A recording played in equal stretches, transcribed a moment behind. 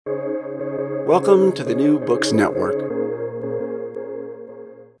Welcome to the New Books Network.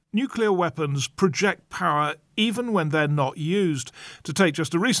 Nuclear weapons project power even when they're not used. To take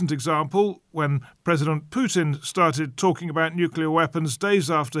just a recent example, when President Putin started talking about nuclear weapons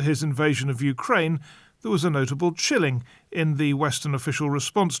days after his invasion of Ukraine, there was a notable chilling in the Western official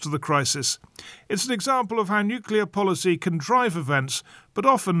response to the crisis. It's an example of how nuclear policy can drive events, but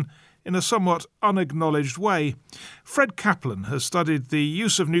often in a somewhat unacknowledged way. Fred Kaplan has studied the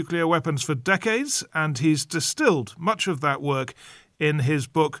use of nuclear weapons for decades, and he's distilled much of that work in his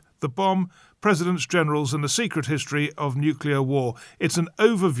book, The Bomb, Presidents, Generals and the Secret History of Nuclear War. It's an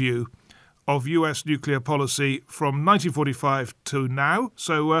overview of US nuclear policy from 1945 to now.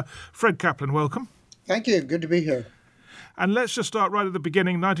 So, Fred Kaplan, welcome. Thank you. Good to be here. And let's just start right at the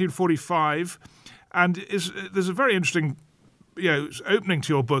beginning, 1945. And there's a very interesting opening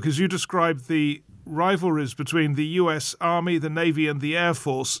to your book as you describe the rivalries between the US Army, the Navy and the Air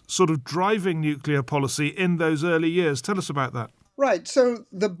Force sort of driving nuclear policy in those early years. Tell us about that. Right. So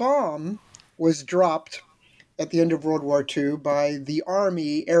the bomb was dropped at the end of World War II by the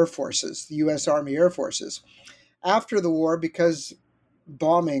Army Air Forces, the U.S. Army Air Forces. After the war, because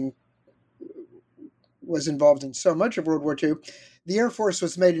bombing was involved in so much of World War II, the Air Force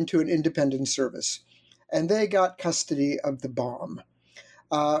was made into an independent service, and they got custody of the bomb.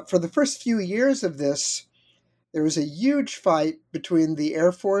 For the first few years of this, there was a huge fight between the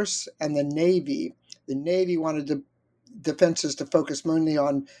Air Force and the Navy. The Navy wanted defenses to focus mainly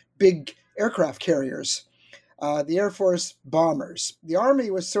on big aircraft carriers. The Air Force, bombers. The Army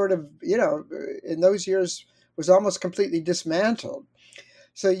was sort of, in those years, was almost completely dismantled.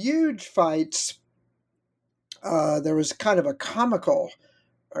 So huge fights. There was kind of a comical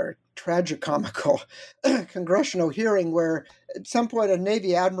or tragicomical congressional hearing where at some point a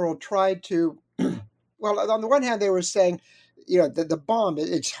Navy admiral tried to, well, on the one hand, they were saying, the bomb,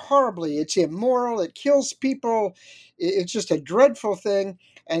 it's immoral, it kills people, it's just a dreadful thing.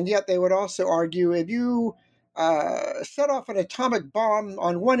 And yet they would also argue, if you set off an atomic bomb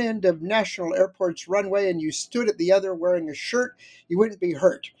on one end of National Airport's runway and you stood at the other wearing a shirt, you wouldn't be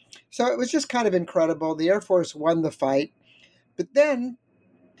hurt. So it was just kind of incredible. The Air Force won the fight. But then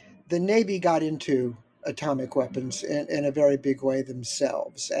the Navy got into atomic weapons in a very big way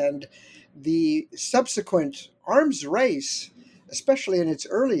themselves. And the subsequent arms race, especially in its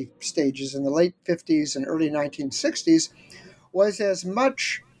early stages in the late 50s and early 1960s, was as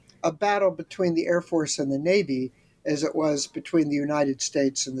much a battle between the Air Force and the Navy as it was between the United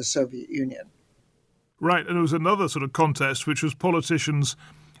States and the Soviet Union. Right, and there was another sort of contest, which was politicians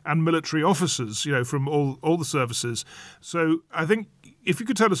and military officers, from all the services. So I think if you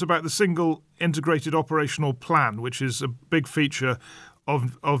could tell us about the Single Integrated Operational Plan, which is a big feature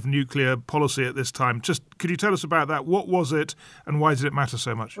of nuclear policy at this time. Just could you tell us about that? What was it and why did it matter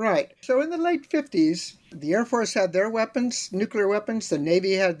so much? Right. So in the late 50s, the Air Force had their weapons, nuclear weapons. The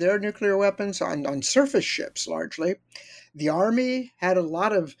Navy had their nuclear weapons on surface ships largely. The Army had a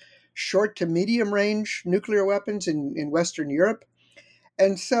lot of short to medium range nuclear weapons in Western Europe.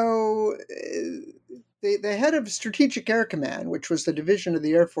 And so the head of Strategic Air Command, which was the division of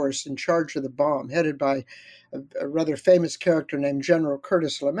the Air Force in charge of the bomb, headed by a rather famous character named General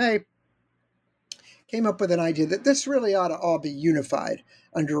Curtis LeMay, came up with an idea that this really ought to all be unified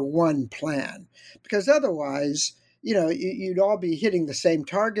under one plan. Because otherwise, you'd all be hitting the same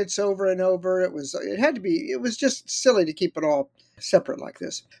targets over and over. It was just silly to keep it all separate like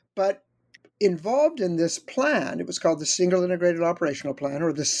this. But involved in this plan, it was called the Single Integrated Operational Plan,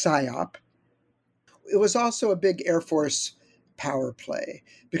 or the SIOP. It was also a big Air Force power play,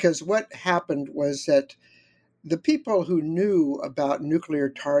 because what happened was that the people who knew about nuclear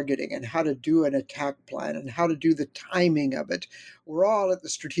targeting and how to do an attack plan and how to do the timing of it were all at the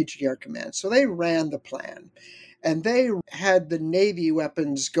Strategic Air Command. So they ran the plan. And they had the Navy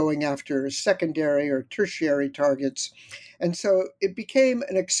weapons going after secondary or tertiary targets. And so it became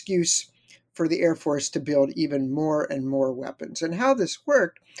an excuse for the Air Force to build even more and more weapons. And how this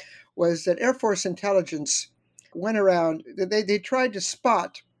worked was that Air Force intelligence went around, they tried to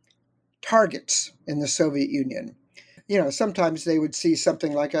spot targets in the Soviet Union. Sometimes they would see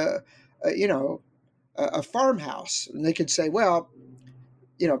something like a farmhouse, and they could say,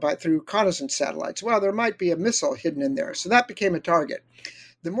 through reconnaissance satellites, there might be a missile hidden in there. So that became a target.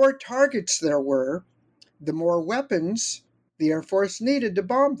 The more targets there were, the more weapons the Air Force needed to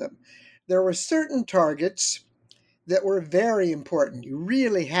bomb them. There were certain targets that were very important. You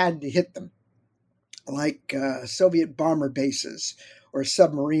really had to hit them, like Soviet bomber bases or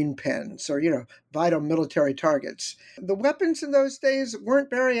submarine pens or, vital military targets. The weapons in those days weren't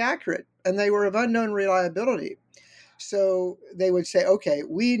very accurate, and they were of unknown reliability. So they would say, okay,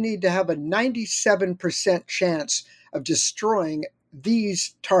 we need to have a 97% chance of destroying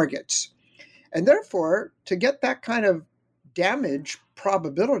these targets. And therefore, to get that kind of damage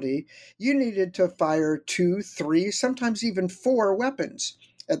probability, you needed to fire 2, 3, sometimes even 4 weapons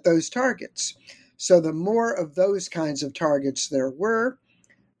at those targets. So the more of those kinds of targets there were,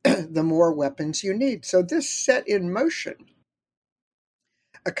 the more weapons you need. So this set in motion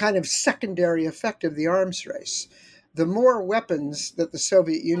a kind of secondary effect of the arms race. The more weapons that the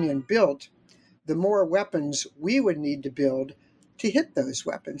Soviet Union built, the more weapons we would need to build to hit those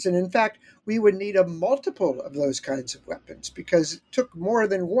weapons. And in fact, we would need a multiple of those kinds of weapons because it took more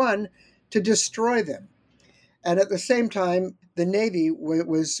than one to destroy them. And at the same time, the Navy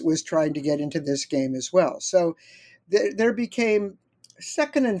was trying to get into this game as well. So there became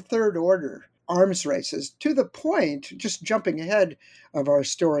second and third order arms races to the point, just jumping ahead of our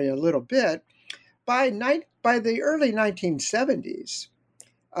story a little bit, by the early 1970s,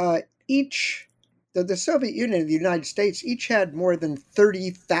 the Soviet Union and the United States each had more than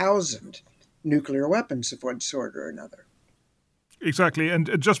 30,000 nuclear weapons of one sort or another. Exactly. And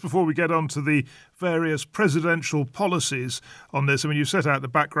just before we get on to the various presidential policies on this, I mean, you set out the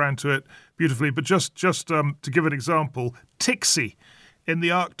background to it beautifully, but just to give an example, TIXI in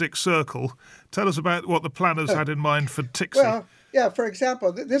the Arctic Circle. Tell us about what the planners had in mind for TIXI. Well, yeah, for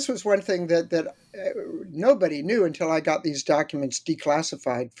example, this was one thing that nobody knew until I got these documents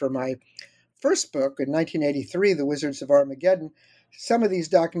declassified for my first book in 1983, The Wizards of Armageddon. Some of these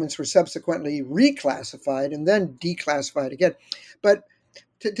documents were subsequently reclassified and then declassified again. But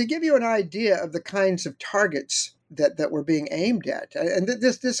to give you an idea of the kinds of targets that were being aimed at, and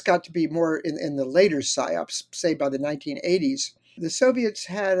this got to be more in the later PSYOPs, say by the 1980s, the Soviets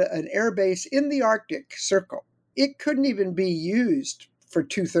had an air base in the Arctic Circle. It couldn't even be used for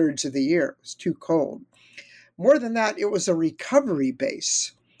 2/3 of the year. It was too cold. More than that, it was a recovery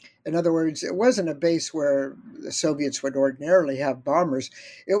base. In other words, it wasn't a base where the Soviets would ordinarily have bombers.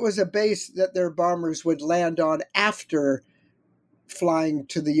 It was a base that their bombers would land on after flying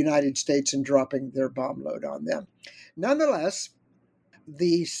to the United States and dropping their bomb load on them. Nonetheless,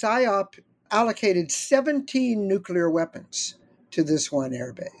 the PSYOP allocated 17 nuclear weapons to this one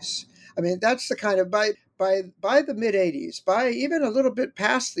air base. I mean, that's the kind of, by the mid-'80s, by even a little bit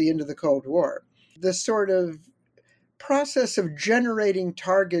past the end of the Cold War, the sort of process of generating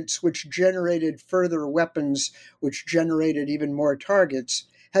targets which generated further weapons, which generated even more targets,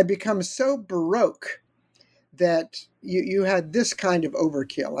 had become so baroque that you had this kind of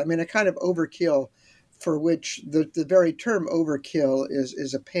overkill. I mean, a kind of overkill for which the very term overkill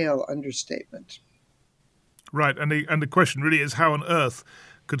is a pale understatement. Right, and the question really is, how on earth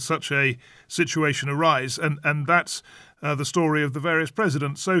could such a situation arise? And that's the story of the various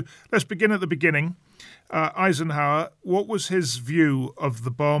presidents. So let's begin at the beginning. Eisenhower, what was his view of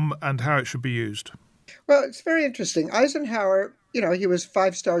the bomb and how it should be used? Well, it's very interesting. Eisenhower, he was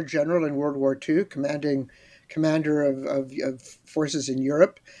 5-star general in World War II, commander of forces in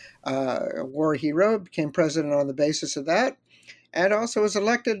Europe, a war hero, became president on the basis of that, and also was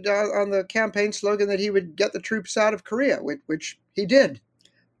elected on the campaign slogan that he would get the troops out of Korea, which he did.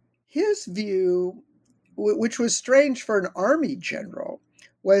 His view, which was strange for an army general,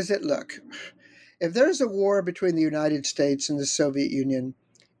 was that, look, if there's a war between the United States and the Soviet Union,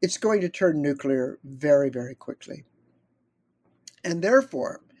 it's going to turn nuclear very, very quickly. And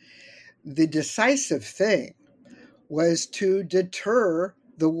therefore, the decisive thing was to deter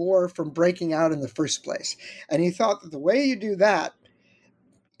the war from breaking out in the first place. And he thought that the way you do that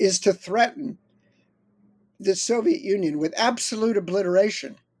is to threaten the Soviet Union with absolute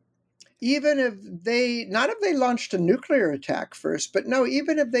obliteration. Even if not if they launched a nuclear attack first, but no,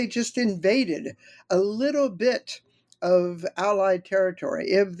 even if they just invaded a little bit of Allied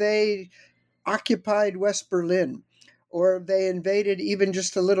territory, if they occupied West Berlin, or if they invaded even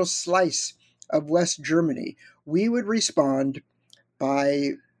just a little slice of West Germany, we would respond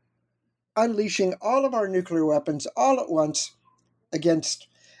by unleashing all of our nuclear weapons all at once against,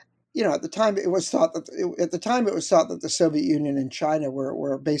 at the time it was thought that the Soviet Union and China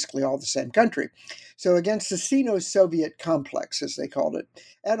were basically all the same country. So against the Sino-Soviet complex, as they called it,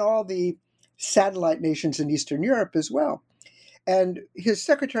 and all the satellite nations in Eastern Europe as well. And his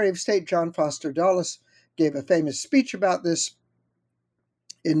Secretary of State, John Foster Dulles, gave a famous speech about this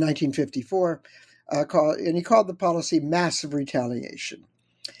in 1954, and he called the policy massive retaliation.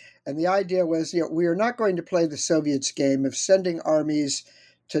 And the idea was, we are not going to play the Soviets' game of sending armies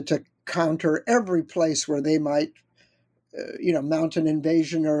to counter every place where they might, mount an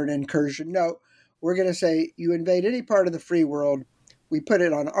invasion or an incursion. No, we're going to say, you invade any part of the free world, we put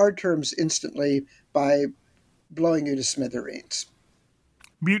it on our terms instantly by blowing you to smithereens.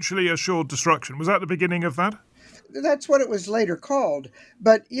 Mutually assured destruction. Was that the beginning of that? That's what it was later called.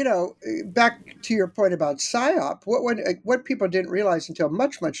 But, back to your point about PSYOP, what people didn't realize until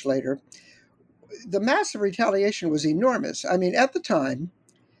much, much later, the massive retaliation was enormous. I mean, at the time,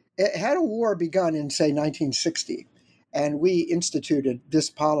 had a war begun in, say, 1960, and we instituted this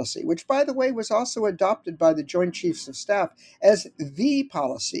policy, which, by the way, was also adopted by the Joint Chiefs of Staff as the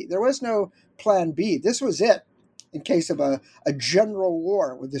policy. There was no plan B. This was it in case of a general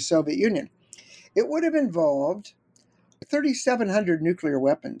war with the Soviet Union. It would have involved 3,700 nuclear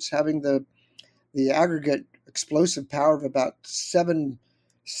weapons, having the aggregate explosive power of about 7,000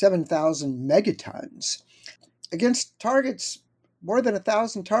 megatons, against targets, more than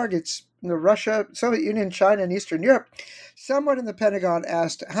 1,000 targets in Russia, Soviet Union, China, and Eastern Europe. Someone in the Pentagon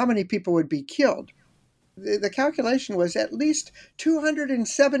asked how many people would be killed. The calculation was at least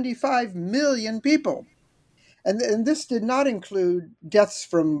 275 million people. And this did not include deaths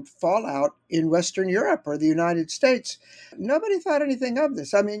from fallout in Western Europe or the United States. Nobody thought anything of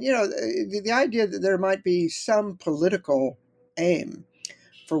this. I mean, the idea that there might be some political aim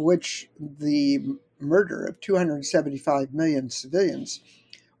for which the murder of 275 million civilians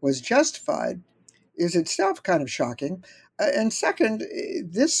was justified is itself kind of shocking. And second,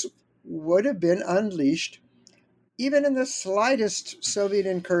 this would have been unleashed even in the slightest Soviet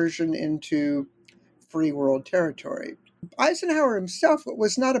incursion into free world territory. Eisenhower himself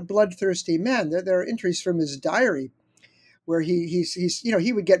was not a bloodthirsty man. There are entries from his diary where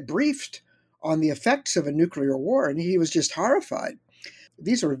he would get briefed on the effects of a nuclear war, and he was just horrified.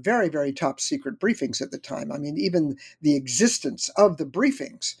 These were very, very top secret briefings at the time. I mean, even the existence of the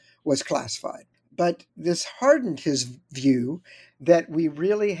briefings was classified. But this hardened his view that we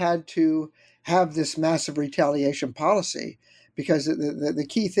really had to have this massive retaliation policy because the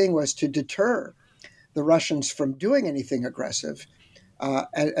key thing was to deter the Russians from doing anything aggressive.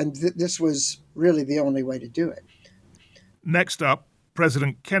 This was really the only way to do it. Next up,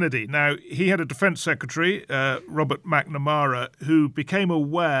 President Kennedy. Now, he had a defense secretary, Robert McNamara, who became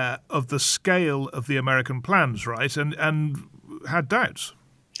aware of the scale of the American plans, right, and had doubts.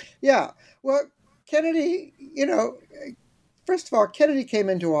 Yeah. Well, Kennedy, first of all, Kennedy came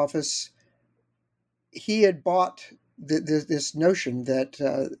into office. He had bought this notion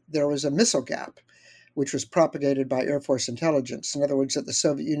that there was a missile gap, which was propagated by Air Force intelligence. In other words, that the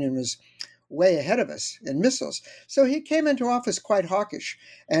Soviet Union was way ahead of us in missiles. So he came into office quite hawkish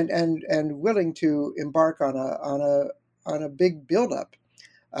and willing to embark on a big buildup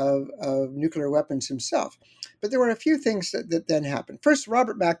of nuclear weapons himself. But there were a few things that then happened. First,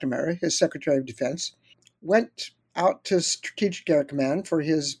 Robert McNamara, his Secretary of Defense, went out to Strategic Air Command for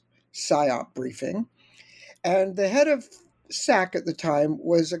his PSYOP briefing. And the head of SAC at the time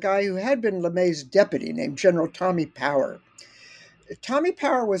was a guy who had been LeMay's deputy named General Tommy Power. Tommy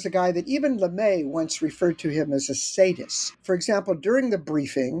Power was a guy that even LeMay once referred to him as a sadist. For example, during the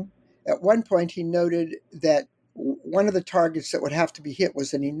briefing, at one point he noted that one of the targets that would have to be hit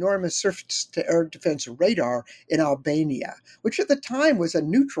was an enormous surface-to-air defense radar in Albania, which at the time was a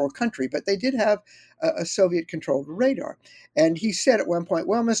neutral country, but they did have a Soviet-controlled radar. And he said at one point,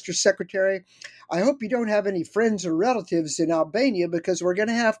 well, Mr. Secretary, I hope you don't have any friends or relatives in Albania because we're going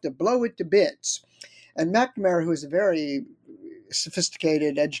to have to blow it to bits. And McNamara, who is a very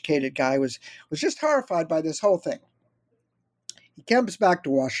sophisticated, educated guy, was just horrified by this whole thing. He comes back to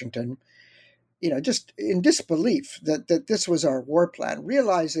Washington, just in disbelief that this was our war plan,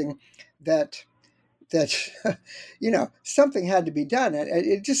 realizing that something had to be done. And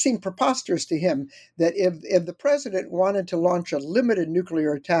it just seemed preposterous to him that if the president wanted to launch a limited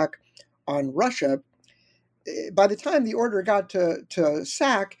nuclear attack on Russia, by the time the order got to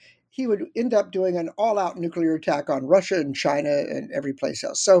SAC, he would end up doing an all-out nuclear attack on Russia and China and every place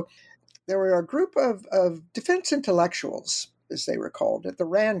else. So there were a group of defense intellectuals, as they were called, at the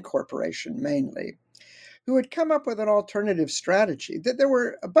RAND Corporation mainly, who had come up with an alternative strategy. That there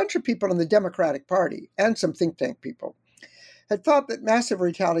were a bunch of people in the Democratic Party and some think tank people had thought that massive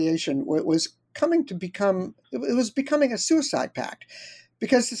retaliation was becoming a suicide pact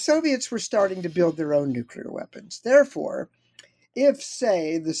because the Soviets were starting to build their own nuclear weapons. Therefore, if,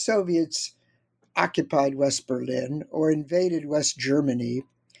 say, the Soviets occupied West Berlin or invaded West Germany,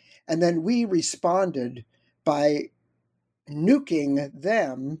 and then we responded by nuking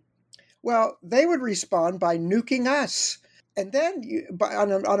them, well, they would respond by nuking us. And then,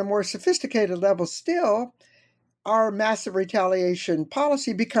 on a more sophisticated level still, our massive retaliation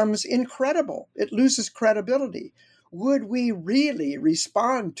policy becomes incredible. It loses credibility. Would we really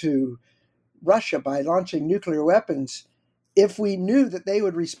respond to Russia by launching nuclear weapons if we knew that they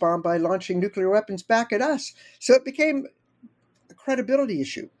would respond by launching nuclear weapons back at us. So it became a credibility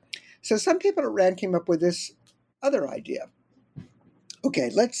issue. So some people at RAND came up with this other idea. Okay,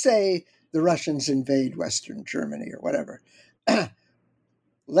 let's say the Russians invade Western Germany or whatever.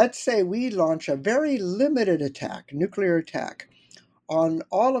 Let's say we launch a very limited attack, nuclear attack, on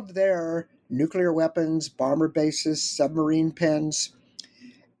all of their nuclear weapons, bomber bases, submarine pens.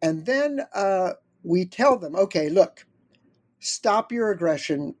 And then we tell them, okay, look, stop your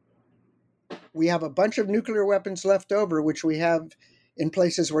aggression. We have a bunch of nuclear weapons left over, which we have in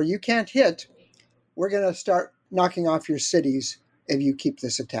places where you can't hit. We're going to start knocking off your cities if you keep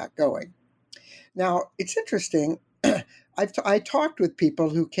this attack going. Now, it's interesting. I talked with people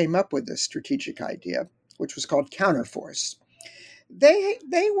who came up with this strategic idea, which was called counterforce. They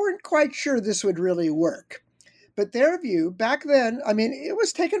weren't quite sure this would really work. But their view back then, I mean, it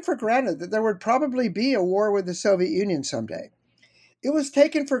was taken for granted that there would probably be a war with the Soviet Union someday. It was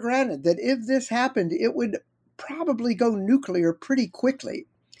taken for granted that if this happened, it would probably go nuclear pretty quickly.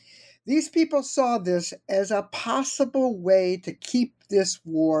 These people saw this as a possible way to keep this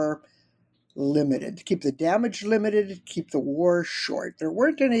war limited, to keep the damage limited, to keep the war short. There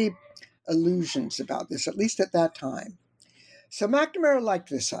weren't any illusions about this, at least at that time. So McNamara liked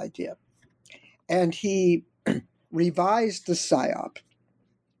this idea, and he revised the PSYOP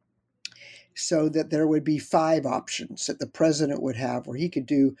so that there would be 5 options that the president would have where he could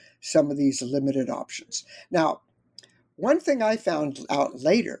do some of these limited options. Now, one thing I found out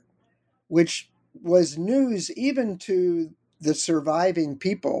later, which was news even to the surviving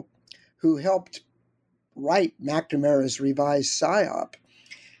people who helped write McNamara's revised PSYOP,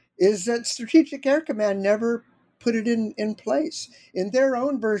 is that Strategic Air Command never put it in place. In their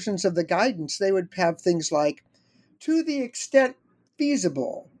own versions of the guidance, they would have things like, to the extent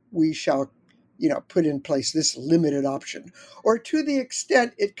feasible, we shall put in place this limited option, or to the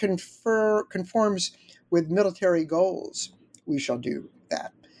extent it conforms with military goals, we shall do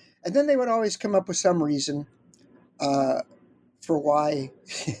that. And then they would always come up with some reason for why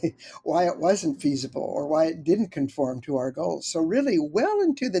it wasn't feasible or why it didn't conform to our goals. So really, well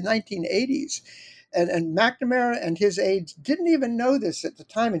into the 1980s, and McNamara and his aides didn't even know this at the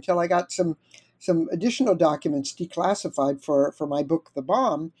time until I got some additional documents declassified for my book, The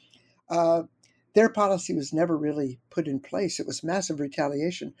Bomb. Their policy was never really put in place. It was massive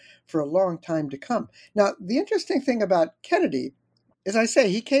retaliation for a long time to come. Now, the interesting thing about Kennedy, as I say,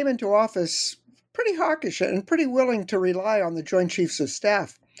 he came into office pretty hawkish and pretty willing to rely on the Joint Chiefs of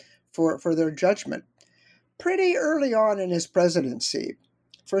Staff for their judgment. Pretty early on in his presidency,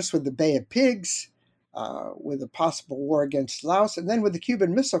 first with the Bay of Pigs, with a possible war against Laos, and then with the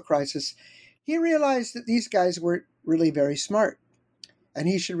Cuban Missile Crisis, he realized that these guys weren't really very smart, and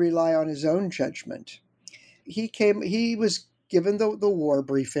he should rely on his own judgment. He was given the war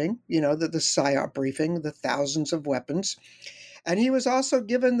briefing, the PSYOP briefing, the thousands of weapons, and he was also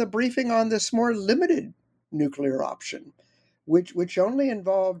given the briefing on this more limited nuclear option, which only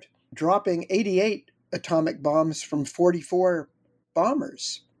involved dropping 88 atomic bombs from 44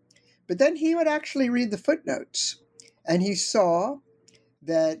 bombers. But then he would actually read the footnotes, and he saw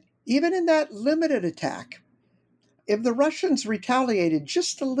that even in that limited attack, if the Russians retaliated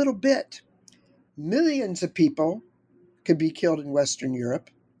just a little bit, millions of people could be killed in Western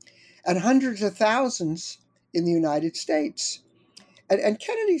Europe and hundreds of thousands in the United States. And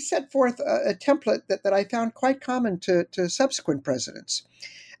Kennedy set forth a template that I found quite common to subsequent presidents.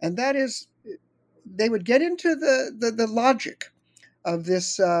 And that is, they would get into the logic of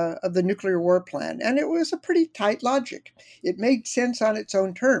this of the nuclear war plan. And it was a pretty tight logic. It made sense on its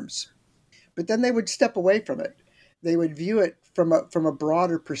own terms. But then they would step away from it. They would view it from a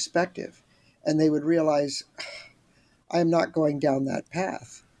broader perspective. And they would realize, I am not going down that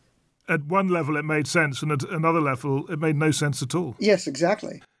path. At one level, it made sense, and at another level, it made no sense at all. Yes,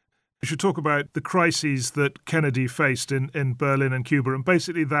 exactly. We should talk about the crises that Kennedy faced in Berlin and Cuba, and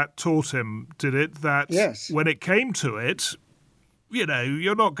basically that taught him, did it, that yes, when it came to it,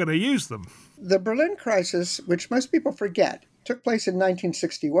 you're not going to use them. The Berlin crisis, which most people forget, took place in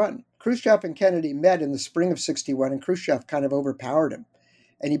 1961. Khrushchev and Kennedy met in the spring of 61, and Khrushchev kind of overpowered him.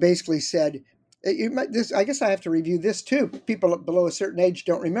 And he basically said, I guess I have to review this too. People below a certain age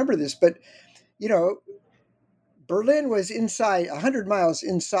don't remember this, but, Berlin was 100 miles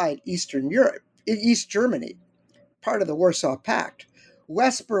inside Eastern Europe, East Germany, part of the Warsaw Pact.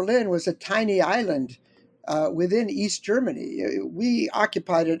 West Berlin was a tiny island within East Germany.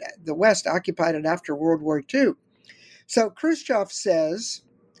 The West occupied it after World War II. So Khrushchev says,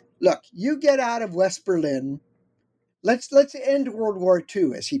 look, you get out of West Berlin. Let's end World War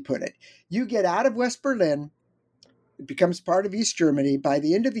II, as he put it. You get out of West Berlin. It becomes part of East Germany by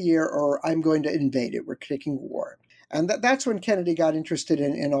the end of the year, or I'm going to invade it. We're taking war. And that's when Kennedy got interested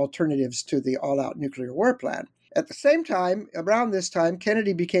in alternatives to the all-out nuclear war plan. At the same time, around this time,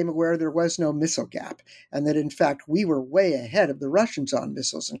 Kennedy became aware there was no missile gap, and that in fact we were way ahead of the Russians on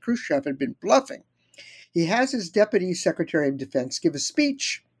missiles, and Khrushchev had been bluffing. He has his Deputy Secretary of Defense give a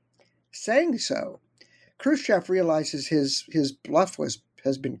speech saying so. Khrushchev realizes his bluff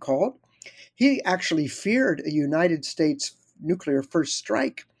has been called. He actually feared a United States nuclear first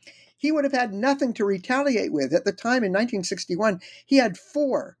strike. He would have had nothing to retaliate with. At the time in 1961, he had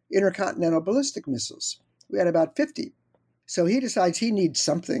 4 intercontinental ballistic missiles. We had about 50. So he decides he needs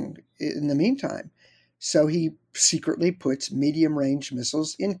something in the meantime. So he secretly puts medium-range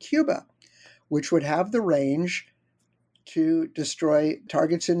missiles in Cuba, which would have the range to destroy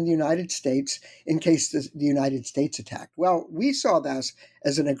targets in the United States in case the United States attacked. Well, we saw that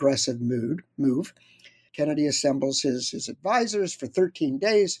as an aggressive move. Kennedy assembles his advisors for 13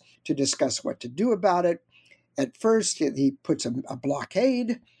 days to discuss what to do about it. At first, he puts a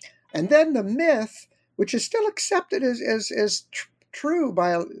blockade. And then the myth, which is still accepted as true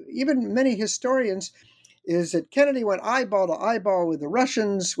by even many historians, is that Kennedy went eyeball to eyeball with the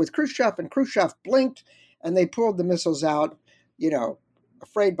Russians, with Khrushchev, and Khrushchev blinked, and they pulled the missiles out,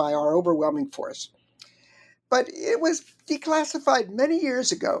 afraid by our overwhelming force. But it was declassified many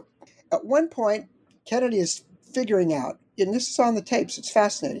years ago. At one point, Kennedy is figuring out, and this is on the tapes, it's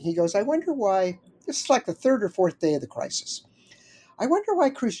fascinating. He goes, I wonder why, this is like the 3rd or 4th day of the crisis. I wonder why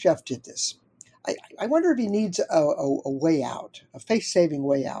Khrushchev did this. I wonder if he needs a way out, a face-saving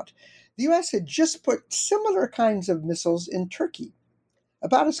way out. The U.S. had just put similar kinds of missiles in Turkey,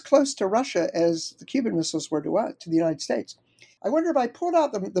 about as close to Russia as the Cuban missiles were to the United States. I wonder if I pulled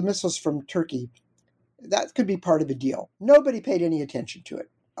out the missiles from Turkey, that could be part of a deal. Nobody paid any attention to it.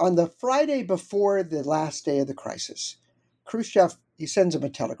 On the Friday before the last day of the crisis, Khrushchev, he sends him a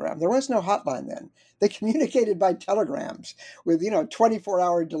telegram. There was no hotline then. They communicated by telegrams with,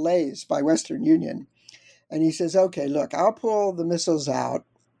 24-hour delays by Western Union. And he says, okay, look, I'll pull the missiles out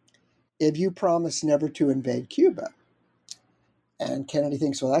if you promise never to invade Cuba. And Kennedy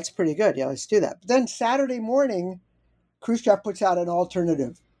thinks, well, that's pretty good. Yeah, let's do that. But then Saturday morning, Khrushchev puts out an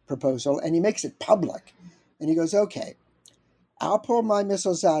alternative proposal, and he makes it public. And he goes, okay, I'll pull my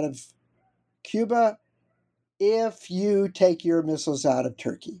missiles out of Cuba if you take your missiles out of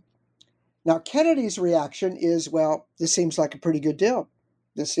Turkey. Now, Kennedy's reaction is, well, this seems like a pretty good deal.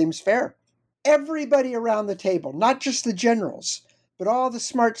 This seems fair. Everybody around the table, not just the generals, but all the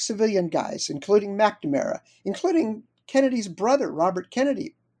smart civilian guys, including McNamara, including Kennedy's brother, Robert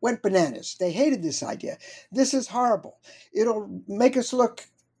Kennedy, went bananas. They hated this idea. This is horrible. It'll make us look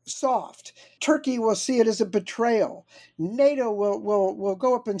soft. Turkey will see it as a betrayal. NATO will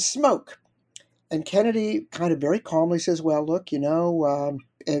go up in smoke. And Kennedy kind of very calmly says, well, look, the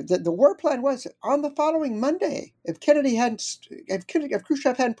war plan was on the following Monday. If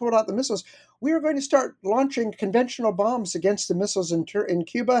Khrushchev hadn't pulled out the missiles, we were going to start launching conventional bombs against the missiles in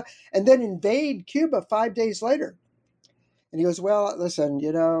Cuba and then invade Cuba 5 days later. And he goes, well, listen,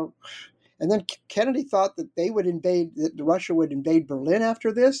 and then Kennedy thought that that Russia would invade Berlin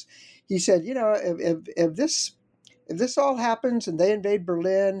after this. He said, if this all happens and they invade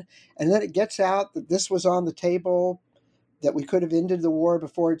Berlin and then it gets out that this was on the table, that we could have ended the war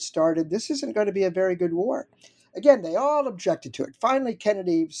before it started, this isn't going to be a very good war. Again, they all objected to it. Finally,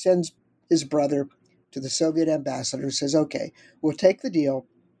 Kennedy sends his brother to the Soviet ambassador and says, okay, we'll take the deal.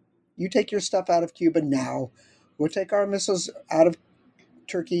 You take your stuff out of Cuba now. We'll take our missiles out of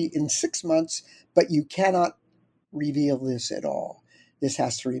Turkey in 6 months, but you cannot reveal this at all. This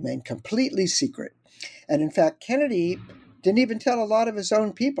has to remain completely secret. And in fact, Kennedy didn't even tell a lot of his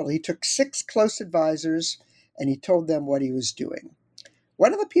own people. He took 6 close advisors and he told them what he was doing.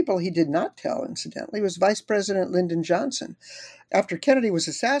 One of the people he did not tell, incidentally, was Vice President Lyndon Johnson. After Kennedy was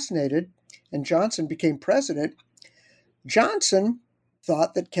assassinated and Johnson became president, Johnson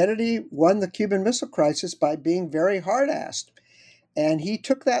thought that Kennedy won the Cuban Missile Crisis by being very hard-assed. And he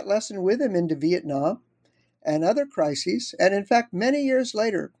took that lesson with him into Vietnam and other crises. And in fact, many years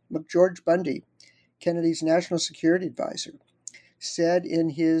later, McGeorge Bundy, Kennedy's national security advisor, said in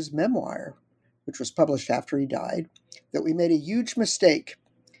his memoir, which was published after he died, that we made a huge mistake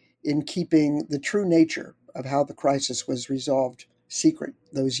in keeping the true nature of how the crisis was resolved secret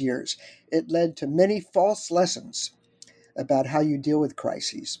those years. It led to many false lessons about how you deal with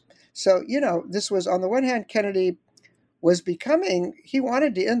crises. So, this was, on the one hand, Kennedy he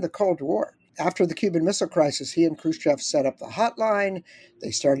wanted to end the Cold War. After the Cuban Missile Crisis, he and Khrushchev set up the hotline. They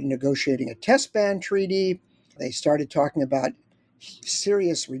started negotiating a test ban treaty. They started talking about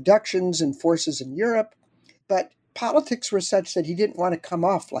serious reductions in forces in Europe. But politics were such that he didn't want to come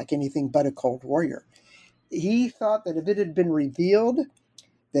off like anything but a Cold Warrior. He thought that if it had been revealed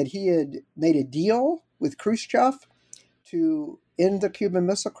that he had made a deal with Khrushchev to end the Cuban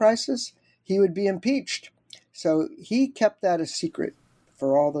Missile Crisis, he would be impeached. So he kept that a secret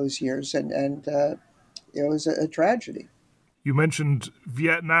for all those years, and it was a tragedy. You mentioned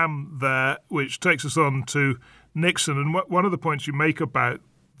Vietnam there, which takes us on to Nixon, and one of the points you make about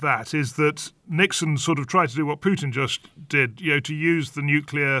that is that Nixon sort of tried to do what Putin just did, to use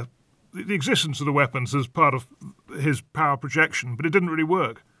the existence of the weapons as part of his power projection, but it didn't really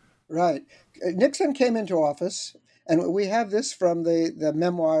work. Right. Nixon came into office, and we have this from the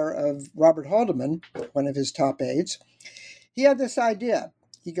memoir of Robert Haldeman, one of his top aides. He had this idea.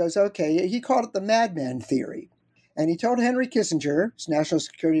 He goes, okay, he called it the madman theory. And he told Henry Kissinger, his national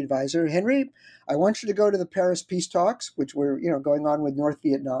security advisor, Henry, I want you to go to the Paris peace talks, which were, going on with North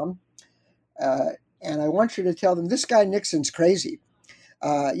Vietnam. And I want you to tell them, this guy Nixon's crazy.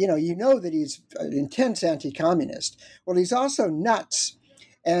 You know that he's an intense anti-communist. Well, he's also nuts.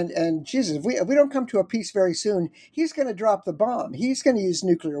 And Jesus, if we don't come to a peace very soon, he's going to drop the bomb. He's going to use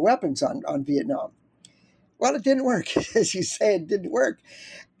nuclear weapons on Vietnam. Well, it didn't work. As you say, it didn't work.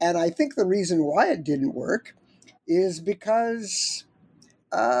 And I think the reason why it didn't work is because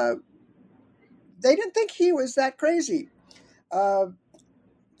they didn't think he was that crazy. And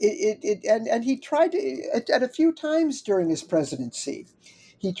he tried to, at a few times during his presidency,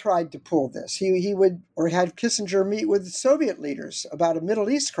 he tried to pull this. He would, or had Kissinger meet with Soviet leaders about a Middle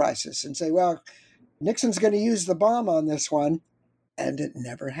East crisis and say, well, Nixon's going to use the bomb on this one. And it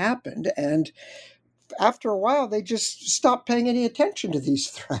never happened. And after a while, they just stopped paying any attention to these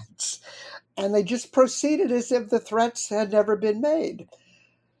threats. And they just proceeded as if the threats had never been made.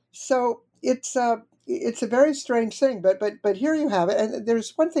 So it's a very strange thing. But here you have it. And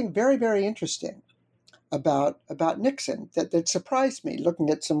there's one thing very, very interesting about Nixon that surprised me looking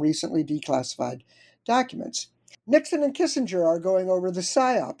at some recently declassified documents. Nixon and Kissinger are going over the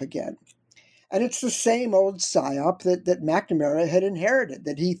PSYOP again. And it's the same old PSYOP that McNamara had inherited,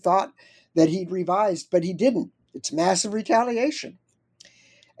 that he thought that he'd revised, but he didn't. It's massive retaliation.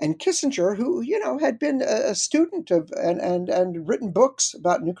 And Kissinger, who, had been a student of and written books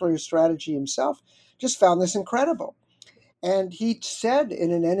about nuclear strategy himself, just found this incredible. And he said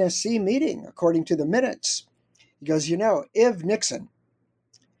in an NSC meeting, according to the minutes, he goes, if Nixon,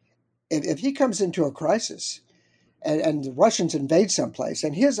 if he comes into a crisis and the Russians invade someplace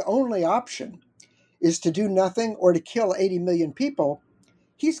and his only option is to do nothing or to kill 80 million people,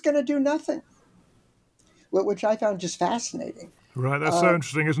 he's going to do nothing, which I found just fascinating. Right, that's so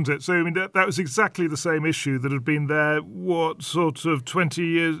interesting, isn't it? So, that was exactly the same issue that had been there, 20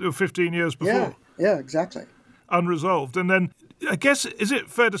 years or 15 years before? Yeah, exactly. Unresolved. And then, I guess, is it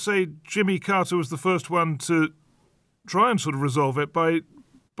fair to say Jimmy Carter was the first one to try and sort of resolve it by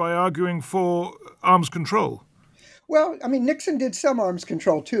arguing for arms control? Well, Nixon did some arms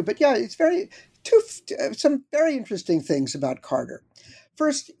control too, but yeah, it's some very interesting things about Carter.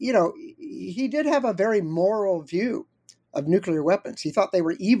 First, he did have a very moral view of nuclear weapons. He thought they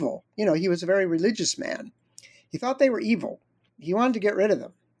were evil. He was a very religious man. He thought they were evil. He wanted to get rid of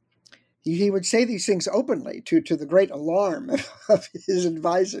them. He would say these things openly to the great alarm of his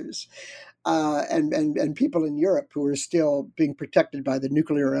advisors and people in Europe who were still being protected by the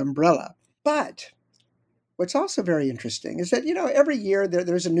nuclear umbrella. But what's also very interesting is that, every year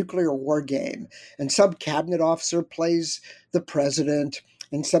there's a nuclear war game, and some cabinet officer plays the president,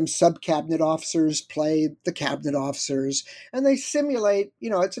 and some sub-cabinet officers play the cabinet officers, and they simulate,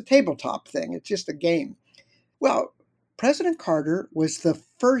 it's a tabletop thing. It's just a game. Well, President Carter was the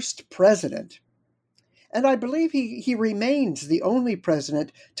first president, and I believe he remains the only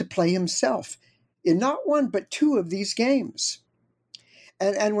president to play himself in not one but two of these games.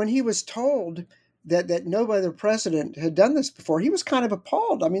 And when he was told that no other president had done this before, he was kind of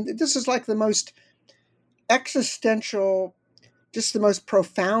appalled. This is like the most existential, just the most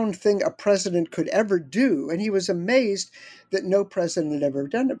profound thing a president could ever do. And he was amazed that no president had ever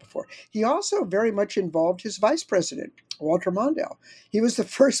done it before. He also very much involved his vice president, Walter Mondale. He was the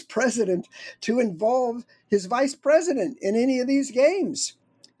first president to involve his vice president in any of these games.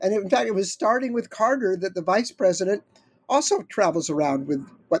 And in fact, it was starting with Carter that the vice president also travels around with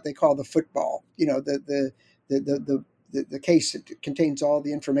what they call the football, the case that contains all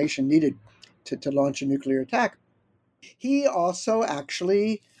the information needed to launch a nuclear attack. He also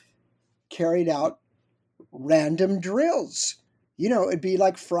actually carried out random drills. It'd be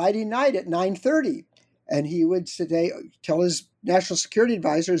like Friday night at 9:30, and he would tell his national security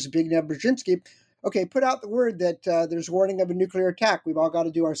advisor, Zbigniew Brzezinski, okay, put out the word that there's warning of a nuclear attack. We've all got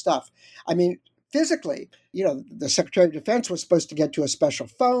to do our stuff. physically. The Secretary of Defense was supposed to get to a special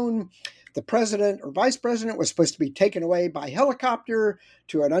phone. The president or vice president was supposed to be taken away by helicopter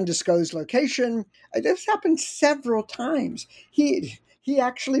to an undisclosed location. This happened several times. He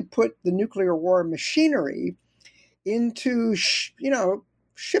actually put the nuclear war machinery into,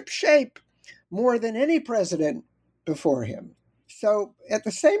 ship shape more than any president before him. So at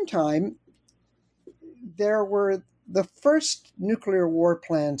the same time, there were the first nuclear war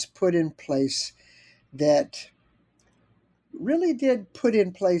plans put in place that really did put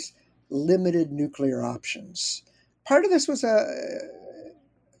in place limited nuclear options. Part of this was a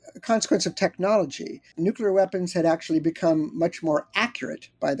consequence of technology. Nuclear weapons had actually become much more accurate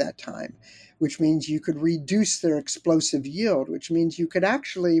by that time, which means you could reduce their explosive yield, which means you could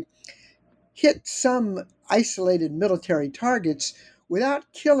actually hit some isolated military targets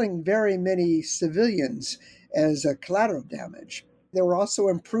without killing very many civilians as collateral damage. There were also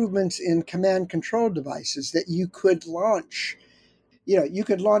improvements in command control devices that you could launch. You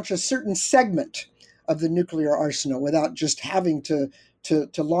could launch a certain segment of the nuclear arsenal without just having to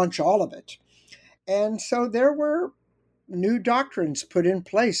launch all of it. And so there were new doctrines put in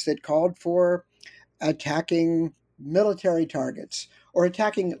place that called for attacking military targets or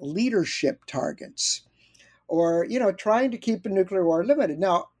attacking leadership targets or, trying to keep a nuclear war limited.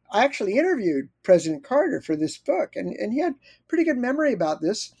 Now, I actually interviewed President Carter for this book, and he had pretty good memory about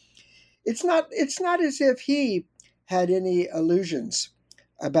this. It's not as if he had any illusions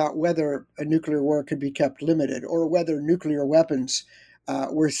about whether a nuclear war could be kept limited or whether nuclear weapons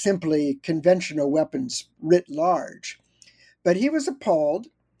were simply conventional weapons writ large. But he was appalled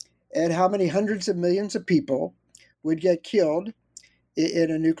at how many hundreds of millions of people would get killed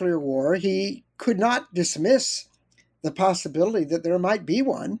in a nuclear war. He could not dismiss the possibility that there might be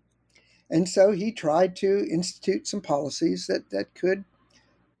one. And so he tried to institute some policies that could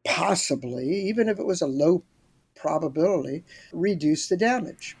possibly, even if it was a low probability, reduce the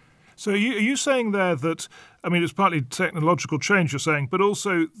damage. So are you saying there that, it's partly technological change you're saying, but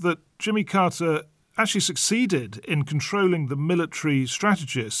also that Jimmy Carter actually succeeded in controlling the military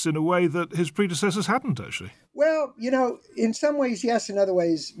strategists in a way that his predecessors hadn't, actually? Well, in some ways, yes. In other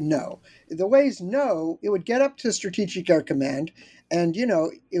ways, no. The ways no, it would get up to Strategic Air Command, and,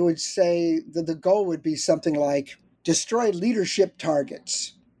 it would say that the goal would be something like destroy leadership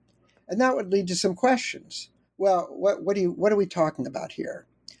targets. And that would lead to some questions. Well, what are we talking about here?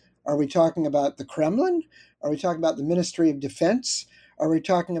 Are we talking about the Kremlin? Are we talking about the Ministry of Defense? Are we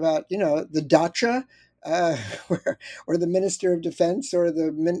talking about, the Dacha, or the Minister of Defense, or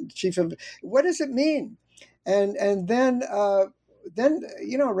the Chief of... What does it mean? And then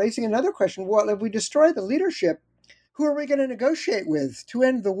raising another question, well, if we destroy the leadership, who are we going to negotiate with to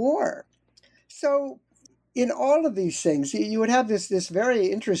end the war? So in all of these things, you would have this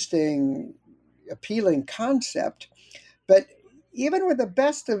very interesting, appealing concept, but even with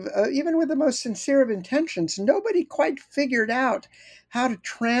the most sincere of intentions, nobody quite figured out how to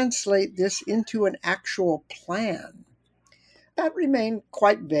translate this into an actual plan. That remained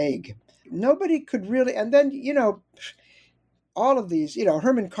quite vague. Nobody could really, and then, all of these,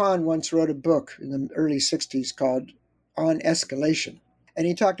 Herman Kahn once wrote a book in the early 60s called On Escalation. And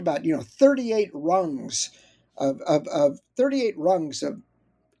he talked about, 38 rungs of 38 rungs of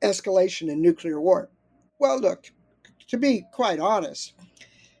escalation in nuclear war. Well, look, to be quite honest,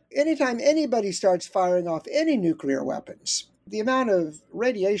 anytime anybody starts firing off any nuclear weapons, the amount of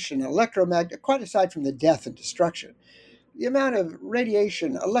radiation, electromagnetic, quite aside from the death and destruction, the amount of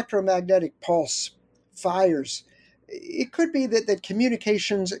radiation, electromagnetic pulse fires, it could be that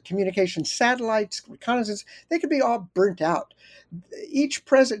communication satellites, reconnaissance, they could be all burnt out. Each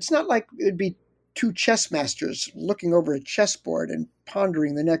president, it's not like it'd be two chess masters looking over a chessboard and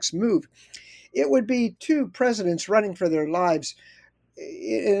pondering the next move. It would be two presidents running for their lives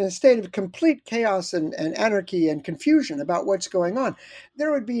in a state of complete chaos and anarchy and confusion about what's going on.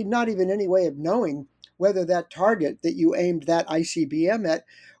 There would be not even any way of knowing whether that target that you aimed that ICBM at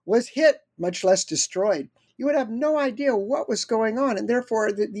was hit, much less destroyed. You would have no idea what was going on. And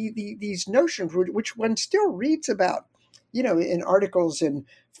therefore, these notions, which one still reads about, in articles in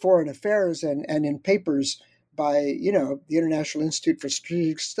Foreign Affairs and in papers by, the International Institute for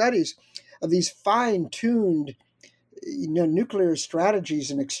Strategic Studies, of these fine-tuned, nuclear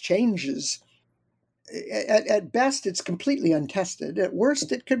strategies and exchanges. At best, it's completely untested. At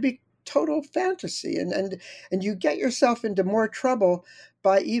worst, it could be total fantasy. And you get yourself into more trouble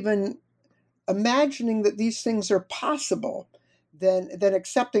by even imagining that these things are possible than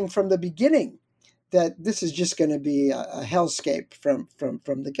accepting from the beginning that this is just going to be a hellscape from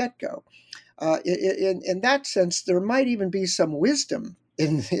the get-go. In that sense, there might even be some wisdom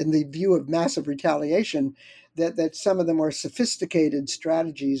in the view of massive retaliation, that some of the more sophisticated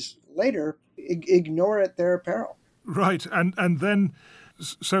strategies later ignore at their peril. Right, and then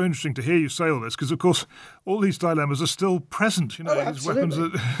so interesting to hear you say all this, because of course all these dilemmas are still present. These weapons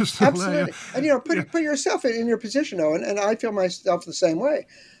are still absolutely. there. And put yourself in your position, Owen, and I feel myself the same way.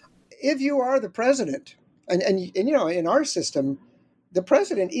 If you are the president, and in our system, the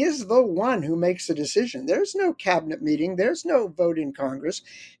president is the one who makes the decision. There's no cabinet meeting. There's no vote in Congress.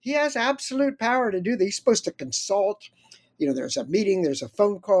 He has absolute power to do that. He's supposed to consult. There's a meeting, there's a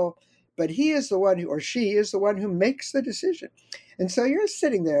phone call, but he is the one who, or she is the one who makes the decision. And so you're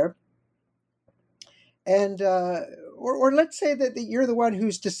sitting there, and or let's say that you're the one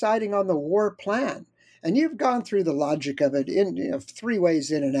who's deciding on the war plan, and you've gone through the logic of it in 3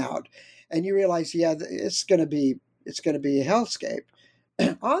 ways in and out, and you realize, it's going to be a hellscape.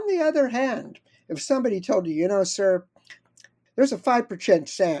 On the other hand, if somebody told you, sir, there's a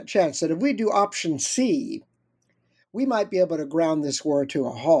 5% chance that if we do option C, we might be able to ground this war to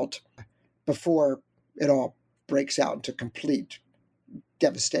a halt before it all breaks out into complete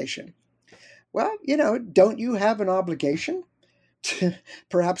devastation. Well, don't you have an obligation to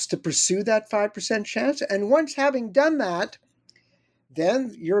perhaps to pursue that 5% chance? And once having done that,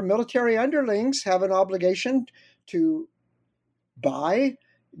 then your military underlings have an obligation to buy,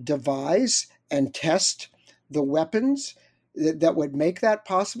 devise, and test the weapons that would make that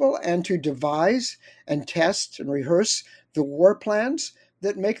possible, and to devise and test and rehearse the war plans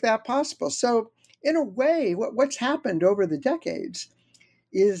that make that possible. So in a way, what's happened over the decades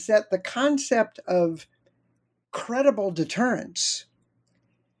is that the concept of credible deterrence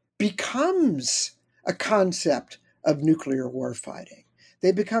becomes a concept of nuclear warfighting.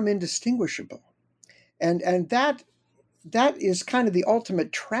 They become indistinguishable. And that is kind of the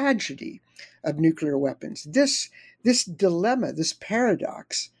ultimate tragedy of nuclear weapons. This dilemma, this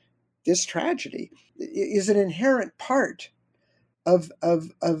paradox, this tragedy is an inherent part of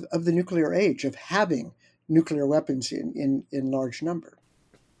the nuclear age, of having nuclear weapons in large number.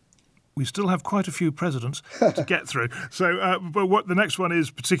 We still have quite a few presidents to get through. So, but what the next one is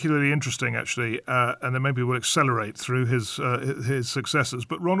particularly interesting, actually, and then maybe we'll accelerate through his successors.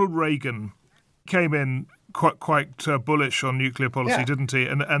 But Ronald Reagan came in quite bullish on nuclear policy, didn't he?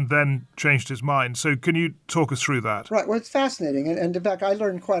 And then changed his mind. So can you talk us through that? Right. Well, it's fascinating. And in fact, I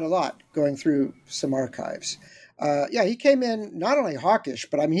learned quite a lot going through some archives. He came in not only hawkish,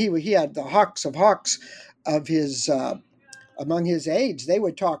 but I mean, he had the hawks of his among his aides. They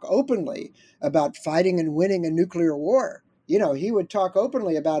would talk openly about fighting and winning a nuclear war. He would talk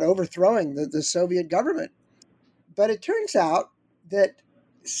openly about overthrowing the Soviet government. But it turns out that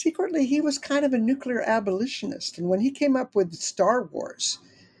secretly he was kind of a nuclear abolitionist. And when he came up with Star Wars,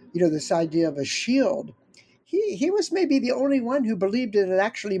 this idea of a shield, he was maybe the only one who believed that it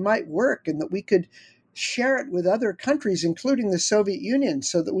actually might work and that we could share it with other countries, including the Soviet Union,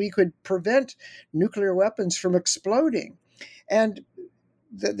 so that we could prevent nuclear weapons from exploding. And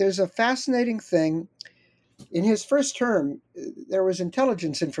there's a fascinating thing. In his first term, there was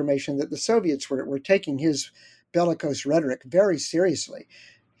intelligence information that the Soviets were taking his bellicose rhetoric very seriously,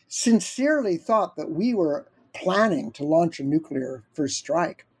 sincerely thought that we were planning to launch a nuclear first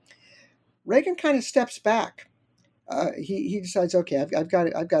strike. Reagan kind of steps back. He decides, okay, I've got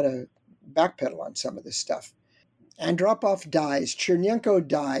to backpedal on some of this stuff. Andropov dies. Chernenko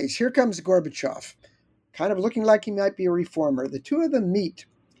dies. Here comes Gorbachev, kind of looking like he might be a reformer. The two of them meet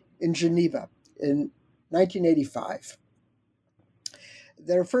in Geneva in 1985.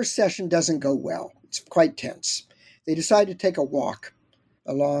 Their first session doesn't go well. It's quite tense. They decide to take a walk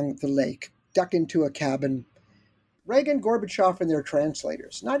along the lake, duck into a cabin. Reagan, Gorbachev, and their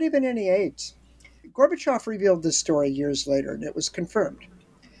translators, not even any aides. Gorbachev revealed this story years later, and it was confirmed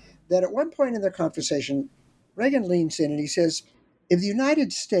that at one point in their conversation, Reagan leans in and he says, if the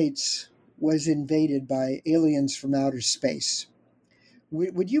United States was invaded by aliens from outer space,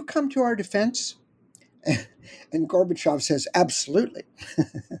 would you come to our defense? And Gorbachev says, absolutely.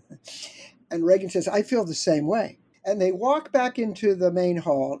 And Reagan says, I feel the same way. And they walk back into the main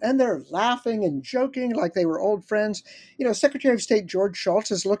hall, and they're laughing and joking like they were old friends. Secretary of State George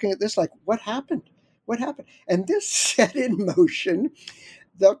Shultz is looking at this like, what happened? What happened? And this set in motion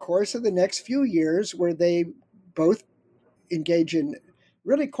the course of the next few years, where they both engage in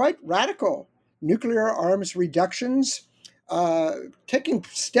really quite radical nuclear arms reductions, taking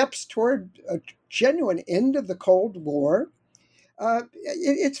steps toward a genuine end of the Cold War.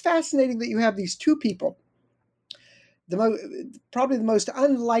 It's fascinating that you have these two people, probably the most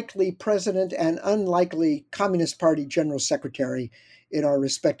unlikely president and unlikely Communist Party general secretary in our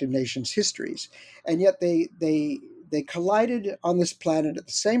respective nations' histories, and yet they They collided on this planet at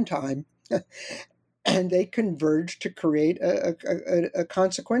the same time, and they converged to create a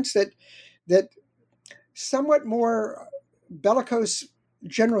consequence that somewhat more bellicose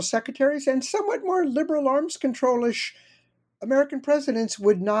general secretaries and somewhat more liberal arms control-ish American presidents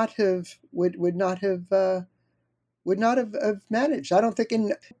would not have managed. I don't think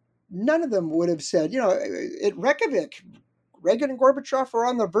none of them would have said, at Reykjavik, Reagan and Gorbachev were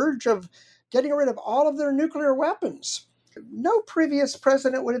on the verge of getting rid of all of their nuclear weapons. No previous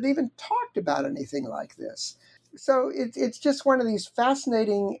president would have even talked about anything like this. So it's just one of these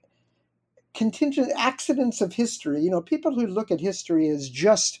fascinating contingent accidents of history. People who look at history as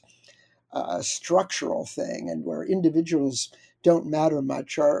just a structural thing and where individuals don't matter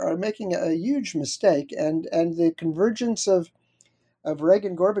much are making a huge mistake. And the convergence of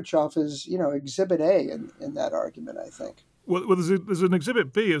Reagan Gorbachev is, exhibit A in that argument, I think. Well, there's an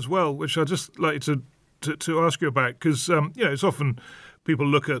exhibit B as well, which I'd just like to ask you about, because it's often people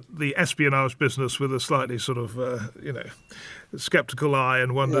look at the espionage business with a slightly sort of skeptical eye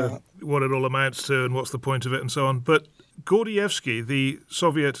and wonder what it all amounts to and what's the point of it and so on. But Gordievsky, the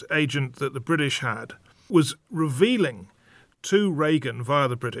Soviet agent that the British had, was revealing to Reagan via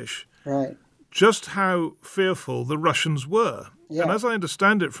the British just how fearful the Russians were. Yeah. And as I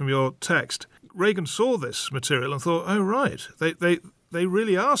understand it from your text, Reagan saw this material and thought, oh, right, they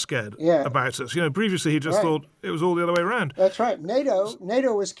really are scared about us. Previously he just thought it was all the other way around. That's right.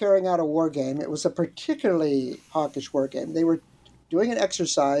 NATO was carrying out a war game. It was a particularly hawkish war game. They were doing an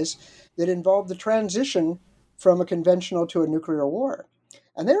exercise that involved the transition from a conventional to a nuclear war.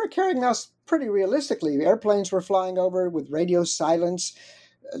 And they were carrying out pretty realistically. Airplanes were flying over with radio silence.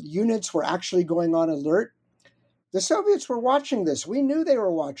 Units were actually going on alert. The Soviets were watching this. We knew they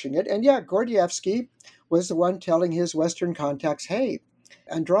were watching it. And Gordievsky was the one telling his Western contacts, hey,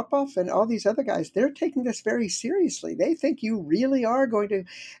 Andropov and all these other guys, they're taking this very seriously. They think you really are going to.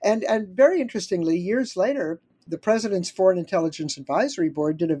 And very interestingly, years later, the President's Foreign Intelligence Advisory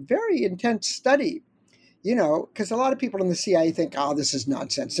Board did a very intense study, because a lot of people in the CIA think, oh, this is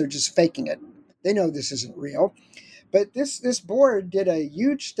nonsense. They're just faking it. They know this isn't real. But this board did a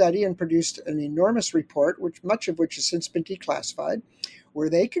huge study and produced an enormous report, much of which has since been declassified, where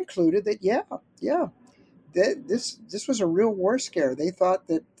they concluded that, this was a real war scare. They thought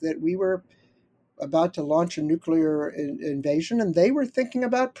that we were about to launch a nuclear invasion, and they were thinking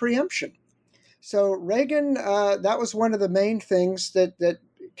about preemption. So Reagan, that was one of the main things that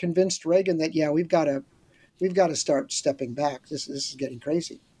convinced Reagan that, we've got to start stepping back. This is getting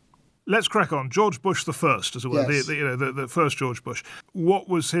crazy. Let's crack on. George Bush the first, as it were, yes. the first George Bush. What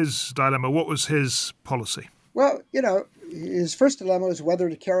was his dilemma? What was his policy? Well, his first dilemma was whether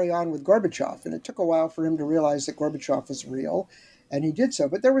to carry on with Gorbachev, and it took a while for him to realize that Gorbachev was real, and he did so.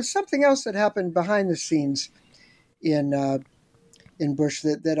 But there was something else that happened behind the scenes in Bush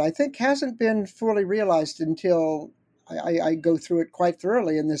that I think hasn't been fully realized until I go through it quite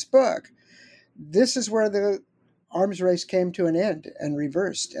thoroughly in this book. This is where the arms race came to an end and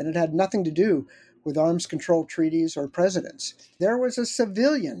reversed, and it had nothing to do with arms control treaties or presidents. There was a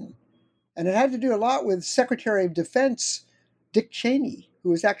civilian, and it had to do a lot with Secretary of Defense Dick Cheney, who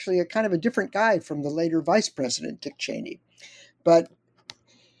was actually a kind of a different guy from the later Vice President Dick Cheney. But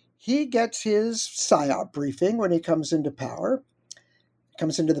he gets his PSYOP briefing when he comes into power,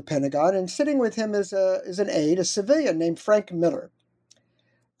 comes into the Pentagon, and sitting with him is an aide, a civilian named Frank Miller.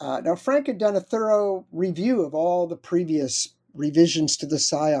 Now, Frank had done a thorough review of all the previous revisions to the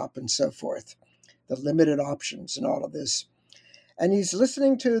PSYOP and so forth, the limited options and all of this. And he's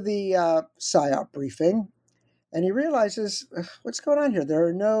listening to the PSYOP briefing, and he realizes, what's going on here?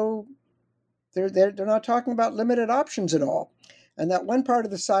 They're not talking about limited options at all. And that one part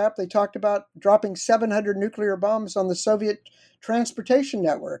of the PSYOP, they talked about dropping 700 nuclear bombs on the Soviet transportation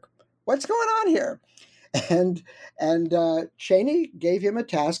network. What's going on here? And Cheney gave him a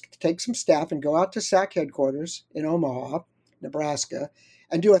task to take some staff and go out to SAC headquarters in Omaha, Nebraska,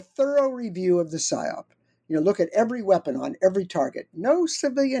 and do a thorough review of the PSYOP. Look at every weapon on every target. No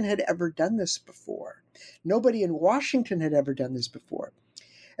civilian had ever done this before. Nobody in Washington had ever done this before.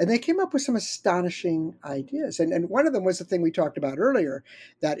 And they came up with some astonishing ideas. And one of them was the thing we talked about earlier,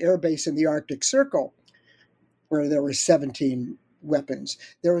 that air base in the Arctic Circle, where there were 17 weapons.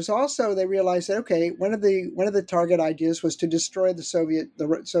 There was also, they realized that, okay, one of the target ideas was to destroy the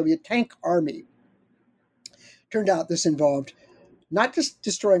Soviet tank army. Turned out this involved not just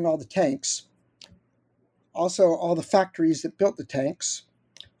destroying all the tanks, also all the factories that built the tanks,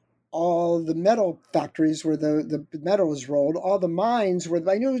 all the metal factories where the metal was rolled, all the mines where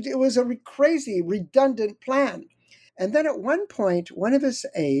it was a crazy, redundant plan. And then at one point, one of his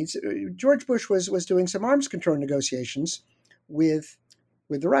aides, George Bush, was doing some arms control negotiations with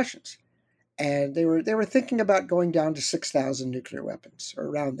the Russians. And they were thinking about going down to 6,000 nuclear weapons, or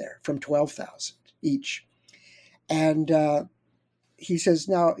around there, from 12,000 each. And he says,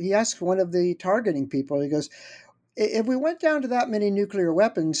 now, he asked one of the targeting people, he goes, if we went down to that many nuclear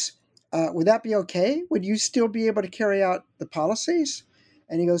weapons, would that be okay? Would you still be able to carry out the policies?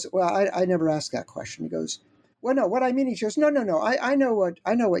 And he goes, well, I never asked that question. He goes, well, no, what I mean, he goes, no, I know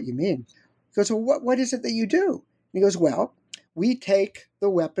what you mean. He goes, well, what is it that you do? And he goes, well, we take the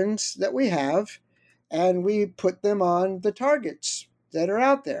weapons that we have and we put them on the targets that are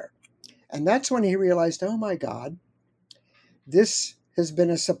out there. And that's when he realized, oh my God, this has been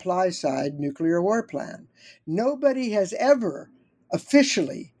a supply side nuclear war plan. Nobody has ever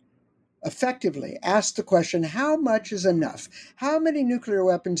effectively asked the question, how much is enough? How many nuclear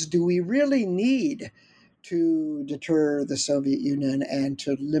weapons do we really need to deter the Soviet Union and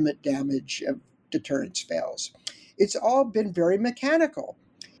to limit damage if deterrence fails? It's all been very mechanical.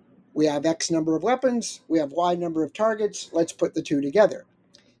 We have X number of weapons, we have Y number of targets, let's put the two together.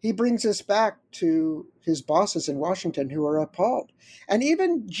 He brings us back to his bosses in Washington who are appalled. And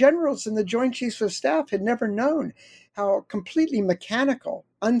even generals in the Joint Chiefs of Staff had never known how completely mechanical,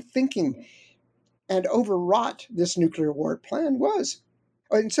 unthinking, and overwrought this nuclear war plan was.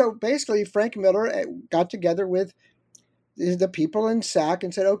 And so basically, Frank Miller got together with the people in SAC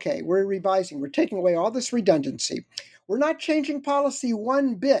and said, okay, we're revising. We're taking away all this redundancy. We're not changing policy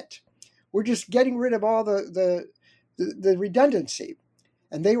one bit. We're just getting rid of all the redundancy.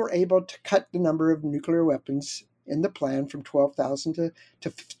 And they were able to cut the number of nuclear weapons in the plan from 12,000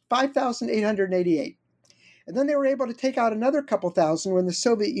 to 5,888. And then they were able to take out another couple thousand when the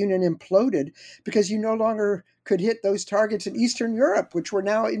Soviet Union imploded, because you no longer could hit those targets in Eastern Europe, which were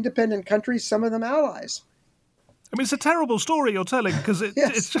now independent countries, some of them allies. I mean, it's a terrible story you're telling, because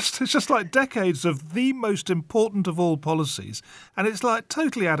it's just like decades of the most important of all policies, and it's like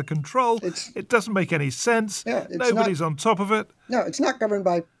totally out of control. It doesn't make any sense. Yeah, Nobody's on top of it. No, it's not governed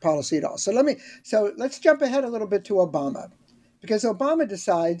by policy at all. So let's jump ahead a little bit to Obama, because Obama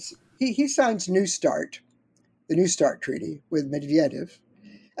decides he signs New START, the New START treaty with Medvedev,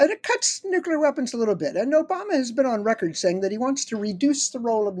 and it cuts nuclear weapons a little bit. And Obama has been on record saying that he wants to reduce the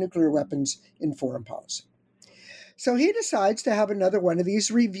role of nuclear weapons in foreign policy. So he decides to have another one of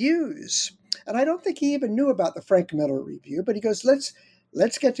these reviews. And I don't think he even knew about the Frank Miller review, but he goes,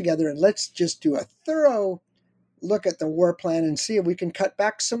 let's get together and let's just do a thorough look at the war plan and see if we can cut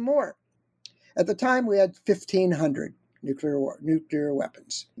back some more. At the time, we had 1,500 nuclear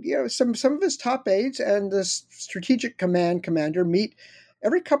weapons. Some of his top aides and the strategic command commander meet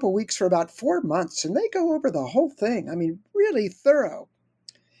every couple of weeks for about 4 months, and they go over the whole thing. I mean, really thorough.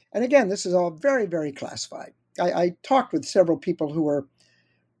 And again, this is all very, very classified. I talked with several people who were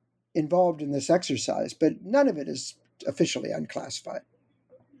involved in this exercise, but none of it is officially unclassified.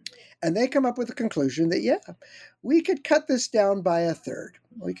 And they come up with a conclusion that, we could cut this down by a third.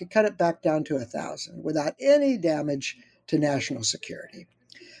 We could cut it back down to 1,000 without any damage to national security.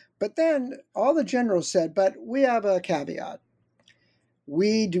 But then all the generals said, but we have a caveat.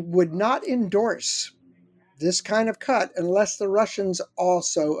 We would not endorse this kind of cut unless the Russians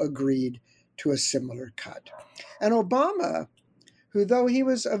also agreed to a similar cut. And Obama, who, though he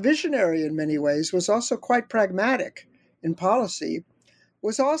was a visionary in many ways, was also quite pragmatic in policy,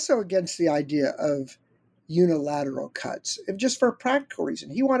 was also against the idea of unilateral cuts, just for a practical reason.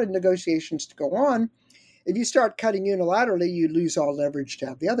 He wanted negotiations to go on. If you start cutting unilaterally, you lose all leverage to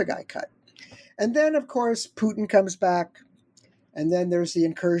have the other guy cut. And then, of course, Putin comes back, and then there's the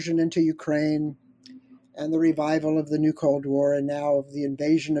incursion into Ukraine, and the revival of the new Cold War, and now of the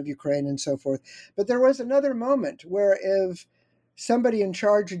invasion of Ukraine and so forth. But there was another moment where if somebody in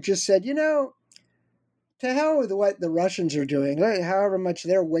charge had just said, to hell with what the Russians are doing, however much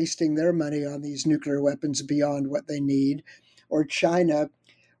they're wasting their money on these nuclear weapons beyond what they need, or China,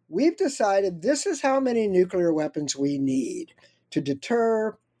 we've decided this is how many nuclear weapons we need to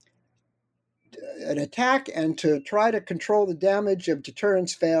deter an attack and to try to control the damage if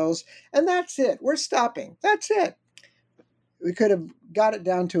deterrence fails. And that's it. We're stopping. That's it. We could have got it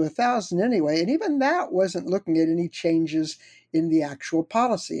down to 1,000 anyway. And even that wasn't looking at any changes in the actual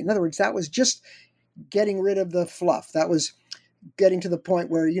policy. In other words, that was just getting rid of the fluff. That was getting to the point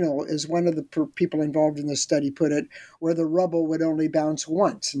where, as one of the people involved in the study put it, where the rubble would only bounce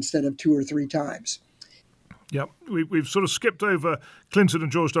once instead of 2 or 3 times. Yeah, we've sort of skipped over Clinton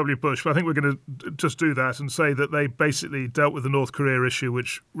and George W. Bush, but I think we're going to just do that and say that they basically dealt with the North Korea issue,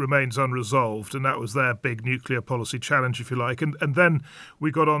 which remains unresolved, and that was their big nuclear policy challenge, if you like. And then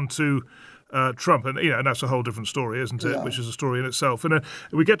we got on to Trump. And, and that's a whole different story, isn't it? Yeah. Which is a story in itself. And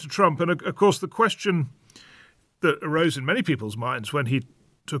we get to Trump. And, of course, the question that arose in many people's minds when he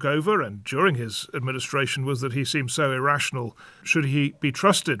took over and during his administration was that he seemed so irrational. Should he be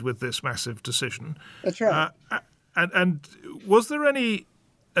trusted with this massive decision? That's right. And was there any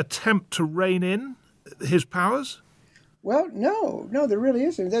attempt to rein in his powers? Well, no, there really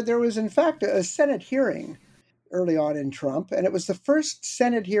isn't. There was, in fact, a Senate hearing early on in Trump, and it was the first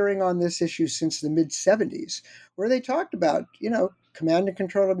Senate hearing on this issue since the mid-'70s, where they talked about, command and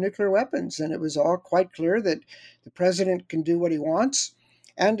control of nuclear weapons, and it was all quite clear that the president can do what he wants.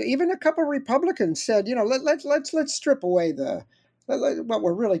 And even a couple of Republicans said, let's strip away what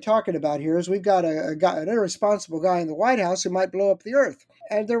we're really talking about here is we've got an irresponsible guy in the White House who might blow up the earth.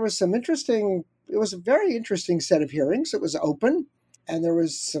 And there was it was a very interesting set of hearings. It was open, and there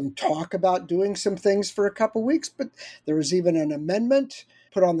was some talk about doing some things for a couple weeks, but there was even an amendment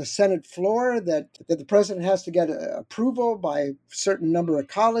put on the Senate floor that the president has to get approval by a certain number of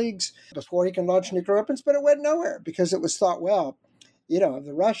colleagues before he can launch nuclear weapons, but it went nowhere because it was thought, well, if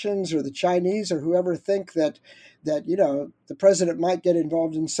the Russians or the Chinese or whoever think that the president might get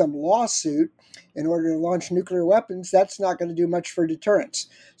involved in some lawsuit in order to launch nuclear weapons, that's not going to do much for deterrence.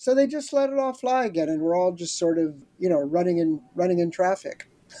 So they just let it all fly again, and we're all just sort of, running in traffic.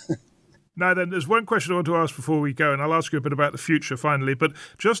 Now then, there's one question I want to ask before we go, and I'll ask you a bit about the future finally, but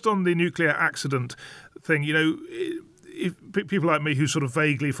just on the nuclear accident thing, if people like me who sort of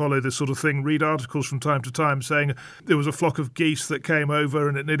vaguely follow this sort of thing read articles from time to time saying there was a flock of geese that came over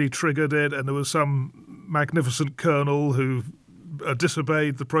and it nearly triggered it, and there was some magnificent colonel who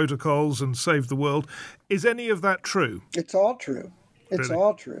disobeyed the protocols and saved the world. Is any of that true? It's all true. It's Really?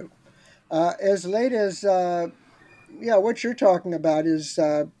 all true. As late as, what you're talking about is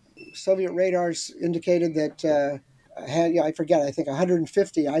Soviet radars indicated that I think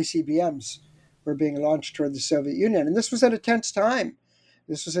 150 ICBMs were being launched toward the Soviet Union. And this was at a tense time.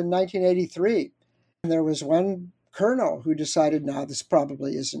 This was in 1983. And there was one colonel who decided, no, this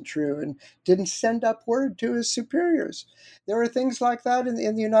probably isn't true, and didn't send up word to his superiors. There are things like that in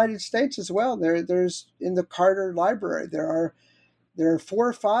the United States as well. There's in the Carter Library, there are 4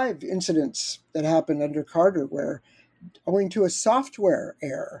 or 5 incidents that happened under Carter where, owing to a software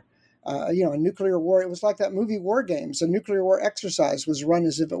error, a nuclear war, it was like that movie War Games. A nuclear war exercise was run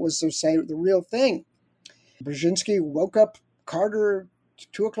as if it was, the real thing. Brzezinski woke up Carter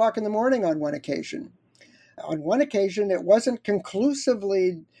 2 o'clock in the morning on one occasion. On one occasion, it wasn't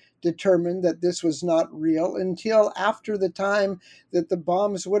conclusively determined that this was not real until after the time that the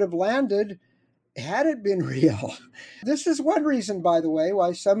bombs would have landed, had it been real. This is one reason, by the way,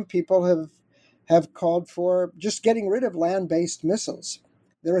 why some people have called for just getting rid of land-based missiles.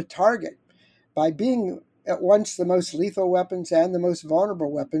 They're a target. By being at once the most lethal weapons and the most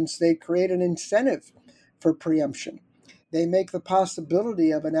vulnerable weapons, they create an incentive for preemption. They make the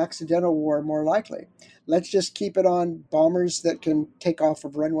possibility of an accidental war more likely. Let's just keep it on bombers that can take off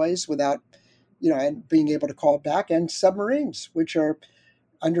of runways without, and being able to call back, and submarines, which are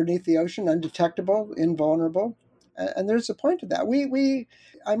underneath the ocean, undetectable, invulnerable. And there's a point to that.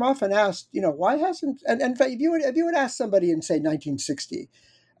 I'm often asked, why hasn't, and in fact, if you would ask somebody in, say, 1960,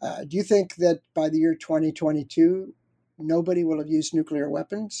 do you think that by the year 2022, nobody will have used nuclear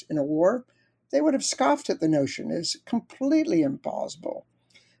weapons in a war? They would have scoffed at the notion. It's completely implausible.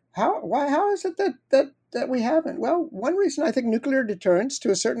 How is it that we haven't? Well, one reason I think nuclear deterrence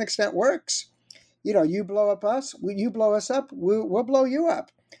to a certain extent works. You blow up us, you blow us up, we'll blow you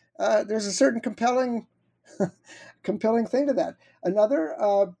up. There's a certain compelling thing to that. Another,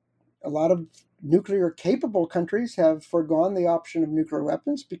 a lot of nuclear-capable countries have foregone the option of nuclear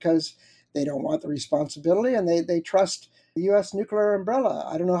weapons because they don't want the responsibility, and they trust the U.S. nuclear umbrella.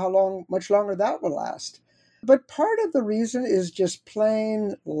 I don't know how much longer that will last. But part of the reason is just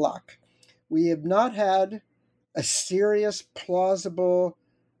plain luck. We have not had a serious, plausible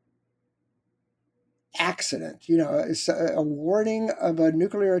accident, a warning of a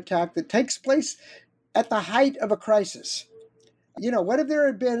nuclear attack that takes place at the height of a crisis. What if there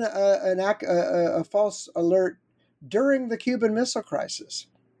had been a false alert during the Cuban Missile Crisis?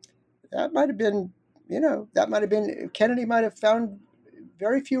 That might have been, Kennedy might have found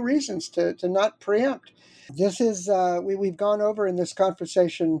very few reasons to not preempt. This is, we've gone over in this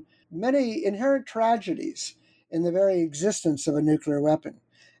conversation many inherent tragedies in the very existence of a nuclear weapon,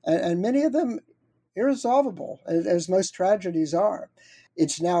 and many of them irresolvable, as most tragedies are.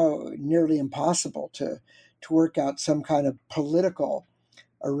 It's now nearly impossible to work out some kind of political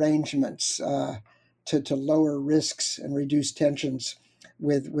arrangements to lower risks and reduce tensions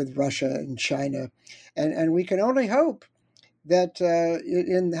with Russia and China. And we can only hope that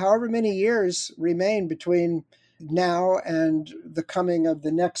in however many years remain between now and the coming of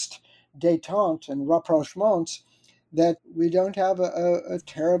the next détente and rapprochements, that we don't have a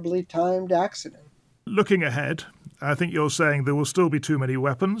terribly timed accident. Looking ahead, I think you're saying there will still be too many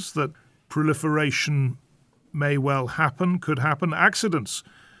weapons, that proliferation may well happen, could happen, accidents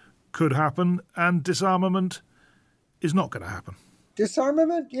could happen, and disarmament is not going to happen.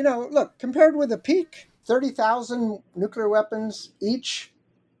 Disarmament, look, compared with the peak, 30,000 nuclear weapons each,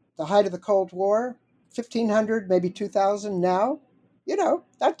 the height of the Cold War, 1,500, maybe 2,000 now,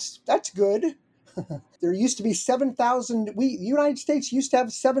 that's good. There used to be 7,000. The United States used to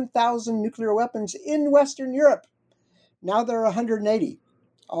have 7,000 nuclear weapons in Western Europe. Now there are 180,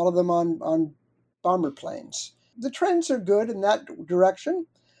 all of them on bomber planes. The trends are good in that direction.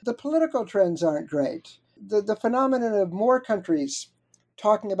 The political trends aren't great. The phenomenon of more countries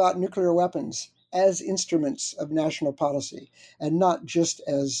talking about nuclear weapons as instruments of national policy and not just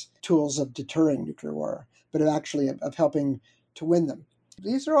as tools of deterring nuclear war, but of helping to win them.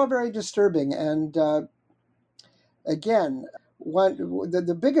 These are all very disturbing. And again,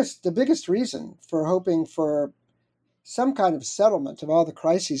 the biggest reason for hoping for some kind of settlement of all the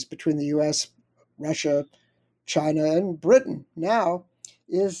crises between the U.S., Russia, China, and Britain now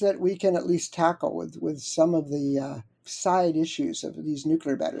is that we can at least tackle with some of the side issues of these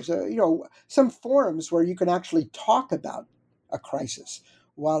nuclear matters. Some forums where you can actually talk about a crisis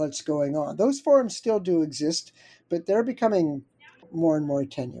while it's going on. Those forums still do exist, but they're becoming more and more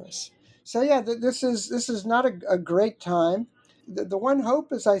tenuous. So yeah, this is not a great time. The one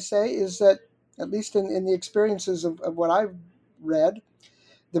hope, as I say, is that at least in the experiences of what I've read,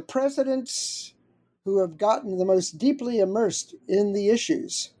 the presidents who have gotten the most deeply immersed in the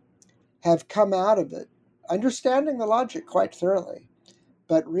issues have come out of it understanding the logic quite thoroughly,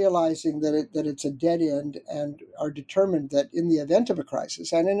 but realizing that it's a dead end and are determined that in the event of a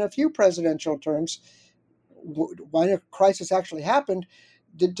crisis, and in a few presidential terms, when a crisis actually happened,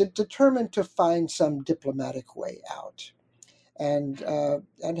 determined to find some diplomatic way out, and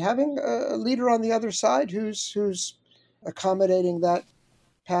having a leader on the other side who's accommodating that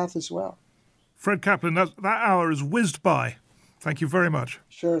path as well. Fred Kaplan, that hour has whizzed by. Thank you very much.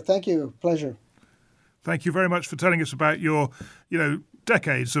 Sure, thank you. Pleasure. Thank you very much for telling us about your,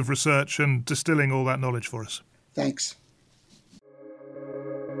 decades of research and distilling all that knowledge for us. Thanks.